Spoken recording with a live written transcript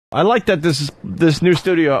I like that this new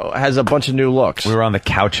studio has a bunch of new looks. We were on the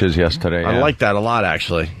couches yesterday. I like that a lot,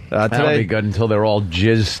 actually. That'll be good until they're all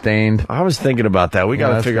jizz stained. I was thinking about that. We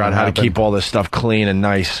got to figure out how to keep all this stuff clean and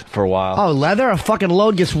nice for a while. Oh, leather? A fucking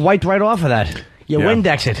load gets wiped right off of that. You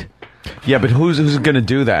Windex it. Yeah, but who's going to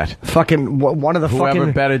do that? Fucking one of the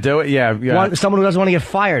Whoever better do it? Yeah. Someone who doesn't want to get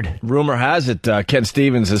fired. Rumor has it Ken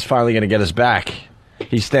Stevens is finally going to get us back.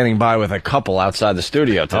 He's standing by with a couple outside the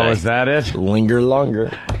studio today. Oh, is that it? Linger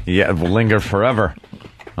longer. Yeah, linger forever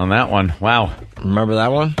on that one. Wow. Remember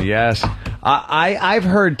that one? Yes. I've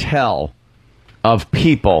heard tell of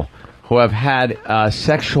people who have had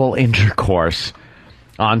sexual intercourse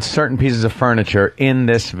on certain pieces of furniture in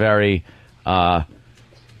this very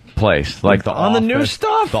place. Like the on office, the new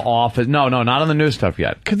stuff? The office. No, not on the new stuff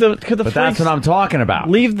yet. Could the but that's what I'm talking about.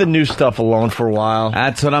 Leave the new stuff alone for a while.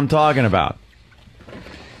 That's what I'm talking about.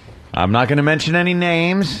 I'm not going to mention any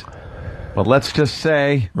names, but let's just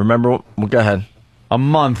say... Remember, go ahead. A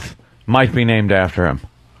month might be named after him.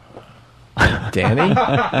 Danny?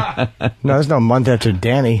 No, there's no month after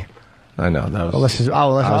Danny. I know. That was, I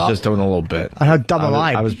was just doing a little bit. How dumb am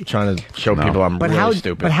I? I was trying to show people I'm really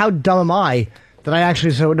stupid. But how dumb am I that I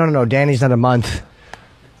actually said, no, Danny's not a month.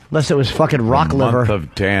 Unless it was fucking rock liver. Month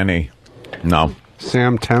of Danny. No.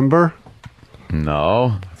 Samtember?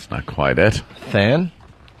 No, that's not quite it. Than?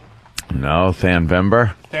 No,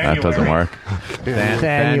 Thanvember. That doesn't work.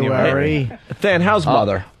 January. Than, how's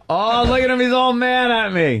mother? Oh, look at him. He's all mad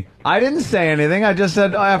at me. I didn't say anything. I just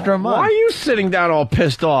said after a month. Why are you sitting down all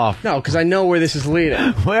pissed off? No, because I know where this is leading.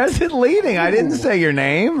 Where's it leading? I didn't say your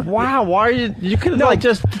name. Wow, why are you... You could have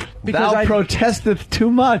just... Because I protested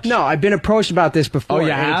too much. No, I've been approached about this before. Oh,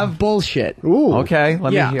 you and have? It's bullshit. Ooh. Okay,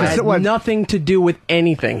 let me hear it. it. Had nothing to do with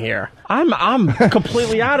anything here. I'm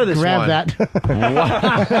completely out of this Grab one. that.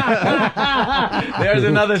 There's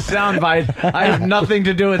another soundbite. I have nothing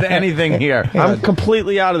to do with anything here. I'm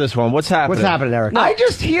completely out of this one. What's happening? What's happening, Eric? I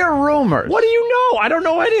just hear rumors. What do you know? I don't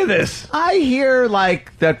know any of this. I hear,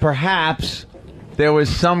 like, that perhaps there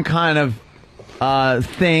was some kind of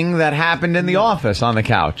thing that happened in the office on the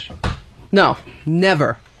couch. No,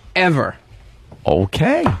 never, ever.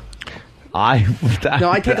 Okay. I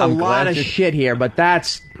take a lot of shit here, but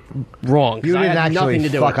that's wrong. You didn't actually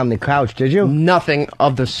fuck on the couch, did you? Nothing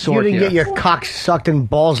of the sort. You didn't get your cock sucked and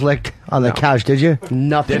balls licked on the couch, did you?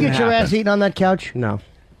 Nothing. Did you get your ass eaten on that couch? No.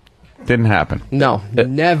 Didn't happen. No,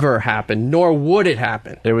 never happened, nor would it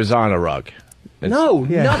happen. It was on a rug.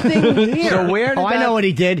 Nothing here. So where did I know what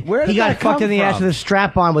he did. Where did he got that come fucked in the ass from? with a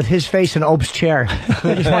strap-on with his face in Ope's chair.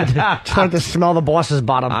 He just wanted to smell the boss's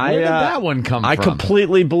bottom. Where did that one come I from?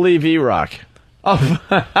 completely believe Erock. Oh,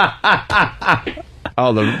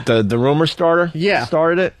 the rumor starter? Yeah.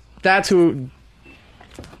 Started it? That's who...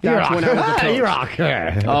 That's when I was a coach.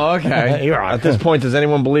 Erock. Oh, okay. Erock. At this point, does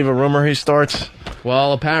anyone believe a rumor he starts?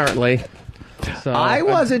 Well, apparently. So I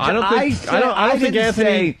wasn't... I don't think- I don't think didn't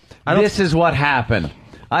Anthony- say, this is what happened.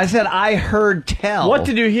 I said I heard tell. What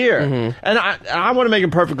did you hear? Mm-hmm. And I want to make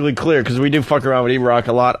it perfectly clear, because we do fuck around with Erock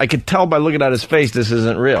a lot. I could tell by looking at his face this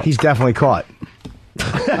isn't real. He's definitely caught.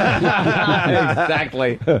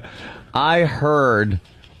 Exactly. I heard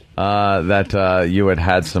that you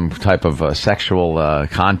had some type of sexual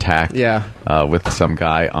contact with some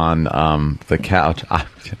guy on the couch.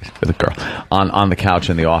 With a girl. On the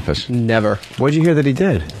couch in the office. Never. What'd you hear that he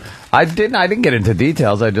did? I didn't get into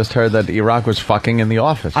details. I just heard that Erock was fucking in the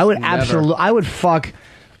office. I would absolutely... I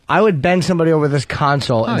would bend somebody over this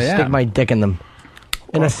console and stick my dick in them.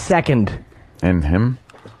 In a second. And him?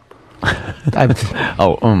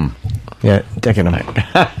 Yeah, dick in him.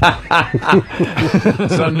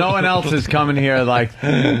 So no one else is coming here like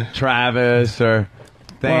Travis or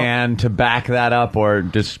Than to back that up or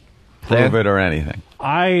just prove it or anything?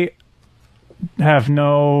 I have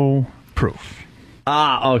no proof.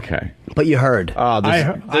 Ah, okay. But you heard. Oh,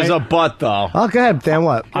 there's a but, though. Oh, go ahead. Then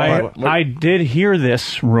what? I did hear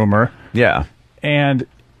this rumor. Yeah. And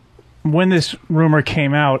when this rumor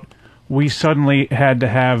came out, we suddenly had to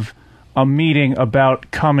have a meeting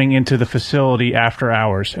about coming into the facility after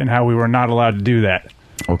hours and how we were not allowed to do that.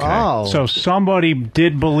 Okay. Oh. So somebody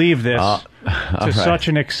did believe this to such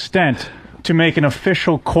an extent to make an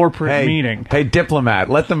official corporate meeting. Hey, diplomat,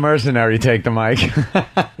 let the mercenary take the mic.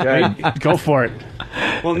 Go for it.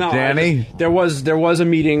 Well, no, Danny? there was a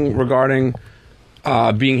meeting regarding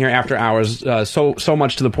being here after hours, so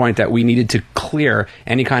much to the point that we needed to clear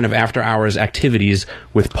any kind of after hours activities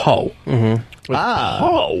with Poe. Mm-hmm.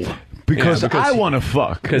 Poe? Because I want to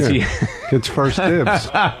fuck. Because he gets first dibs.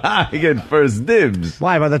 I get first dibs.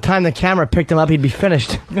 Why? By the time the camera picked him up, he'd be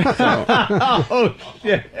finished. Oh,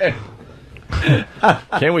 shit.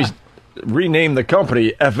 Can we... rename the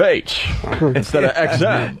company FH instead of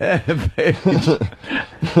XM.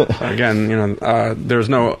 Again, there's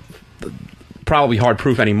no probably hard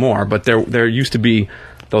proof anymore, but there used to be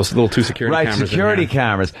those little 2 security cameras. Right, security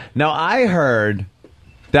cameras. Now, I heard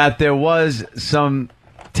that there was some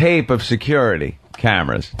tape of security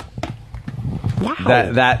cameras. Wow.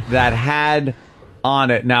 That had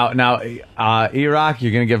on it. Now, Erock,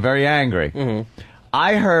 you're going to get very angry. Mm-hmm.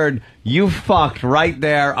 I heard you fucked right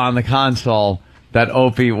there on the console that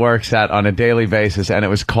Opie works at on a daily basis, and it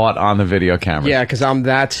was caught on the video camera. Yeah, because I'm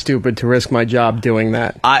that stupid to risk my job doing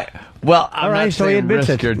that. I'm all right, not so he saying admits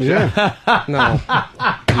risk it. your job. No.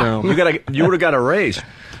 You would have got a raise.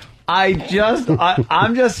 I'm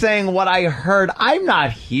just saying what I heard. I'm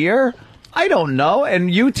not here. I don't know, and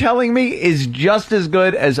you telling me is just as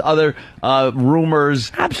good as other rumors.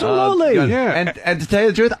 Absolutely. Yeah. And to tell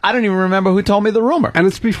you the truth, I don't even remember who told me the rumor. And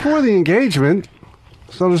it's before the engagement,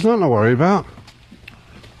 so there's nothing to worry about.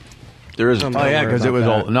 There is. Oh yeah, because it was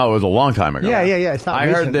it was a long time ago. Yeah. It's not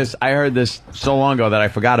recent. I heard this so long ago that I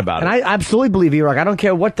forgot about And it. I absolutely believe Erock. I don't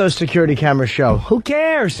care what those security cameras show. Who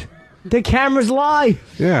cares? The cameras lie.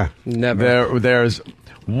 Yeah. Never. There's.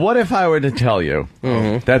 What if I were to tell you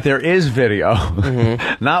that there is video,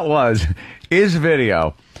 is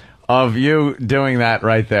video of you doing that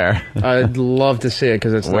right there? I'd love to see it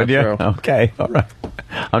because it's not true. Okay, all right.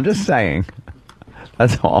 I'm just saying.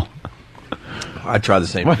 That's all. I tried the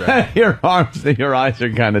same trick. Your eyes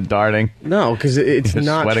are kind of darting. No, because it's You're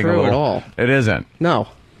not sweating a true little. at all. It isn't. No.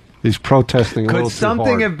 He's protesting a little Could too something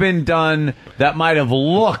hard. have been done that might have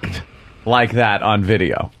looked like that on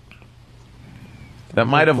video? That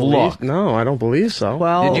might have looked. No, I don't believe so.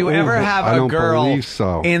 Well, Did you ever have I a don't girl believe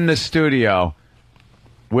so. in the studio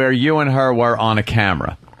where you and her were on a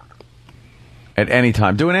camera at any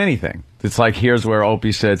time, doing anything? It's like, here's where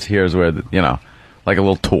Opie sits, here's where, like a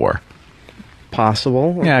little tour.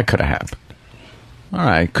 Possible. Yeah, it could have happened. All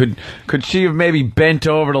right. Could she have maybe bent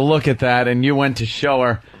over to look at that and you went to show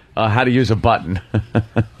her how to use a button?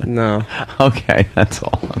 No. Okay, that's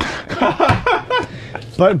all.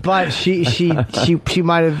 But she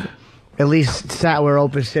might have at least sat where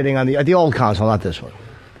Opie's sitting on the old console, not this one,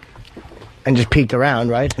 and just peeked around,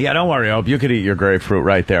 right? Yeah, don't worry, Opie. You could eat your grapefruit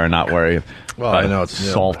right there and not worry. Well, I know it's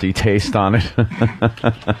salty taste on it.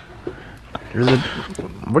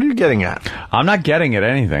 What are you getting at? I'm not getting at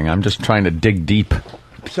anything. I'm just trying to dig deep.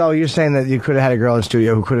 So you're saying that you could have had a girl in the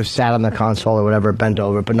studio who could have sat on the console or whatever, bent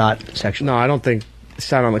over, but not sexually? No, I don't think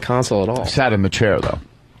sat on the console at all. Sat in the chair, though.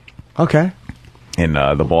 Okay. In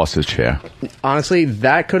the boss's chair. Honestly,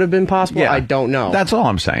 that could have been possible. Yeah. I don't know. That's all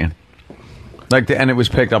I'm saying. And it was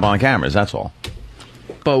picked up on cameras, that's all.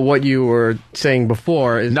 But what you were saying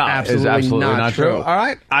before is absolutely not true. All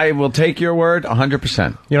right, I will take your word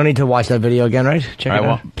 100%. You don't need to watch that video again, right? Check it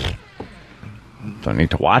out. Don't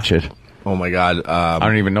need to watch it. Oh my God! I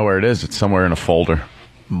don't even know where it is. It's somewhere in a folder.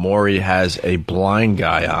 Maury has a blind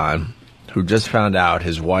guy on who just found out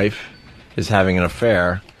his wife is having an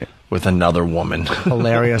affair with another woman.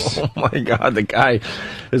 Hilarious. Oh my God, the guy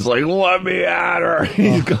is like, let me at her.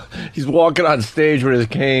 He's walking on stage with his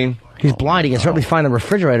cane. He's blind. He can certainly find the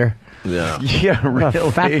refrigerator. Yeah. Yeah, What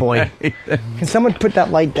a fat boy. Can someone put that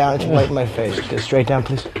light down? It's light in my face. Get it straight down,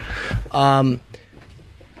 please.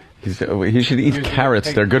 He should eat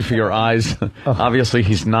carrots. They're good for your eyes. Obviously,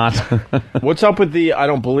 he's not. What's up with the I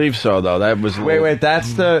don't believe so, though? That was... Wait,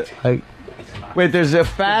 that's the... Wait, there's a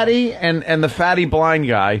fatty and the fatty blind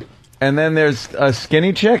guy, and then there's a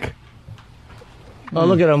skinny chick? Oh,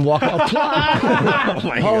 look at him walk off.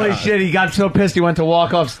 Holy shit, he got so pissed he went to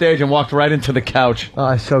walk off stage and walked right into the couch.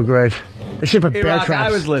 Oh, it's so great. They should put bear Erock, traps. I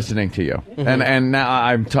was listening to you, and now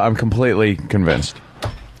I'm completely convinced.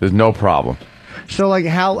 There's no problem. So, like,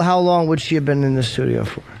 how long would she have been in the studio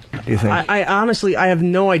for, do you think? I honestly, I have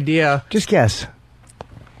no idea. Just guess.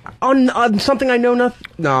 On something I know nothing...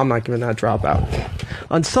 No, I'm not giving that drop out.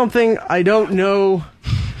 On something I don't know...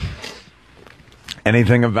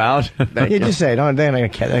 Anything about? You just say it. They're not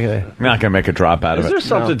going to I'm not going to make a drop out of Is it. there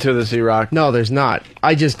something to this, Erock? No, there's not.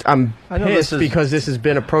 I'm pissed because this has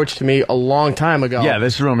been approached to me a long time ago. Yeah,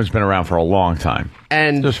 this room has been around for a long time.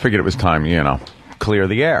 And just figured it was time, clear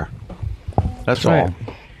the air. That's all. Right.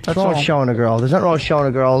 That's all showing a girl. There's nothing wrong with showing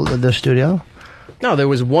a girl the studio. No, there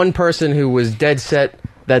was one person who was dead set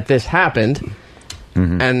that this happened.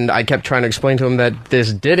 And I kept trying to explain to him that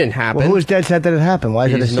this didn't happen. Well, who was dead set that it happened? Why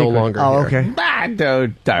is it a He's secret? no longer Oh, here.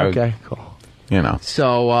 okay. Okay, cool.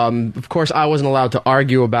 So, of course, I wasn't allowed to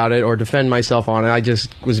argue about it or defend myself on it. I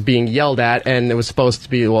just was being yelled at, and it was supposed to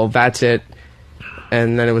be, well, that's it.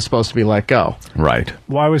 And then it was supposed to be let go. Right.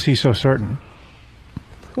 Why was he so certain?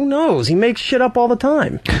 Who knows? He makes shit up all the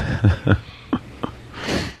time.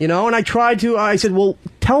 You know, and I said, well,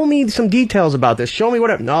 tell me some details about this. Show me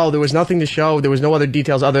what. No, there was nothing to show. There was no other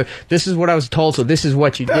details this is what I was told, so this is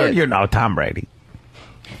what you did. You know, Tom Brady.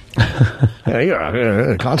 Yeah,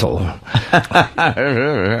 you're a console.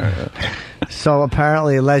 So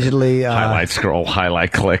apparently, allegedly... highlight, scroll,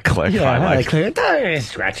 highlight, click, highlight. Click.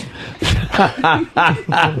 Scratch.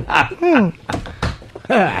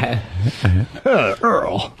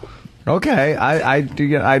 Earl. Okay, I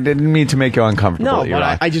didn't mean to make you uncomfortable. No,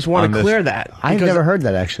 but I just want to clear that. I've never heard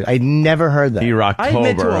that, actually. I never heard that. Erock. I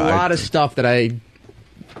admit to a lot of stuff that I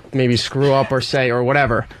maybe screw up or say or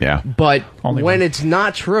whatever. Yeah. But Only when one. it's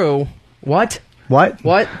not true, what? What?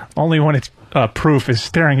 Only when it's proof is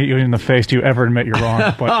staring at you in the face do you ever admit you're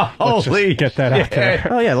wrong. But let's just get that out there.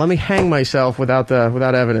 Oh yeah, let me hang myself without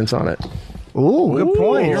evidence on it. Ooh, good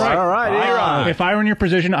point. You're right. All right, Erock. If I were in your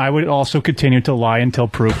position, I would also continue to lie until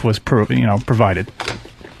proof was provided.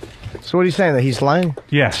 So what are you saying, that he's lying?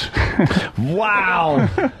 Yes. Wow.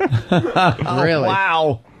 Really?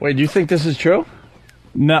 Wow. Wait, do you think this is true?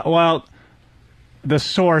 No, well, the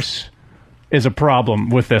source is a problem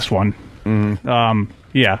with this one.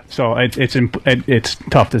 Yeah, so it's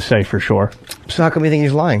tough to say for sure. So how come you think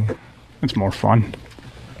he's lying? It's more fun.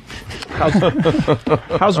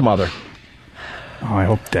 How's mother? Oh, I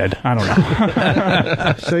hope dead. I don't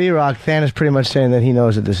know. So Erock, Fan is pretty much saying that he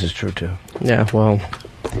knows that this is true, too. Yeah, well,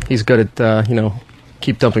 he's good at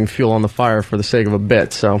keep dumping fuel on the fire for the sake of a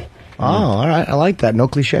bit. So. Oh, all right. I like that. No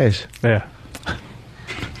cliches. Yeah.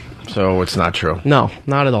 So it's not true. No,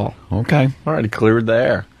 not at all. Okay. All right, he cleared the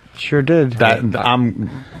air. Sure did. I'm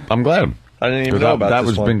glad. I didn't even know about that. this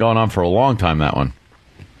Was one. been going on for a long time. That one.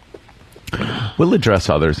 We'll address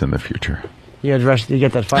others in the future. You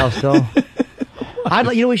get that file still? You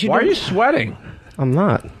know what we should Why do? are you sweating? I'm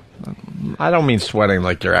not. I don't mean sweating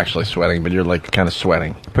like you're actually sweating, but you're like kind of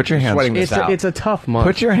sweating. Put your hands. Sweating this out. It's a tough month.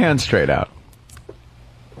 Put your hands straight out.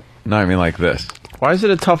 No, I mean like this. Why is it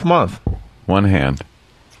a tough month? One hand.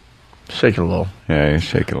 Shake it a little. Yeah, you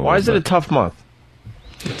shake it a little. Why is it a tough month?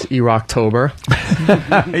 It's Erocktober.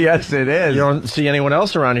 Yes, it is. You don't see anyone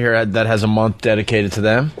else around here that has a month dedicated to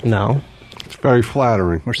them? No. It's very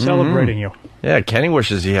flattering. We're celebrating you. Yeah, Kenny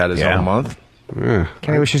wishes he had his own month. Yeah.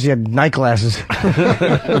 Kenny wishes he had night glasses.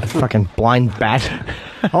 Fucking blind bat.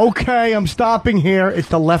 Okay, I'm stopping here. It's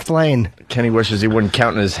the left lane. Kenny wishes he wouldn't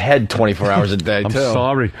count in his head 24 hours a day, I'm too.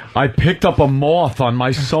 sorry. I picked up a moth on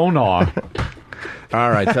my sonar. All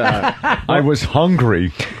right. I was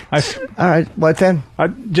hungry. All right, what then?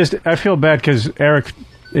 I feel bad because Erik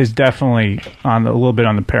is definitely a little bit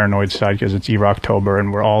on the paranoid side because it's Erocktober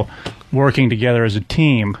and we're all working together as a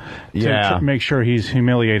team to make sure he's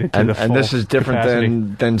humiliated to the full and this is different capacity.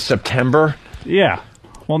 than September? Yeah.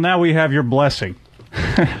 Well, now we have your blessing.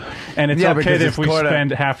 And it's okay because if it's we sorta-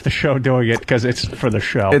 spend half the show doing it because it's for the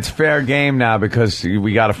show. It's fair game now because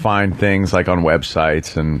we got to find things like on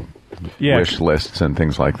websites and wish lists and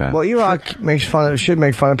things like that. Well, Erock should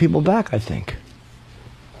make fun of people back, I think.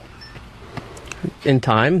 In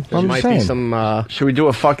time, there I'm might saying. be some. Should we do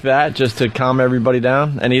a fuck that just to calm everybody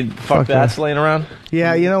down? Any fuck that's laying around?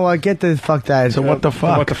 Yeah, you know what? Get the fuck that. So what the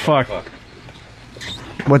fuck? What the fuck?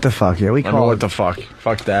 What the fuck? Yeah, we call what it. the fuck?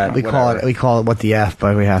 Fuck that. We call it what the F,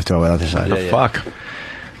 but we have to on the other side. Yeah, yeah. Fuck.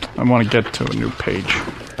 I want to get to a new page.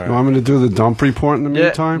 You want me to do the dump report in the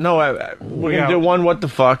meantime? No, we're going to do one what the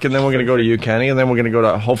fuck, and then we're going to go to you, Kenny, and then we're going to go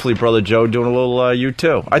to hopefully Brother Joe doing a little you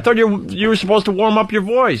too. I thought you were supposed to warm up your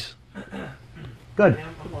voice. Good.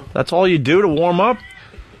 That's all you do to warm up?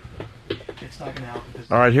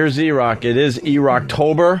 All right, here's Erock. It is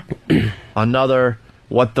Erocktober. Another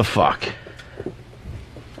what the fuck.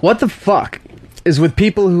 What the fuck is with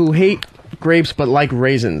people who hate grapes but like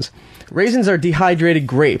raisins? Raisins are dehydrated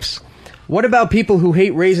grapes. What about people who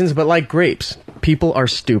hate raisins but like grapes? People are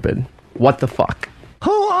stupid. What the fuck?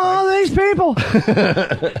 Who are these people?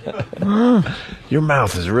 Your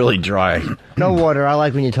mouth is really dry. No water. I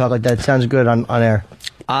like when you talk like that. Sounds good on air.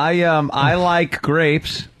 I like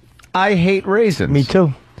grapes. I hate raisins. Me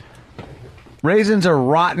too. Raisins are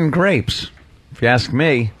rotten grapes, if you ask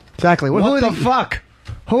me. Exactly. What the fuck?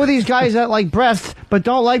 Who are these guys that like breasts but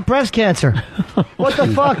don't like breast cancer? What the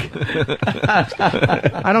fuck?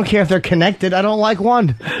 I don't care if they're connected. I don't like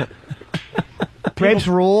one. Grapes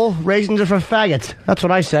rule. Raisins are for faggots. That's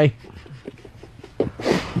what I say.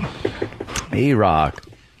 Erock.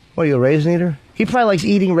 What are you, a raisin eater? He probably likes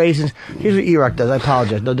eating raisins. Here's what Erock does. I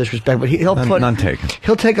apologize. No disrespect. But he'll put... None taken.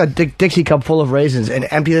 He'll take a Dixie cup full of raisins and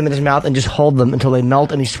empty them in his mouth and just hold them until they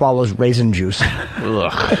melt and he swallows raisin juice.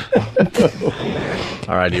 Ugh.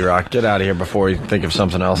 All right, Erock, get out of here before you think of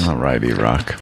something else. All right, Erock.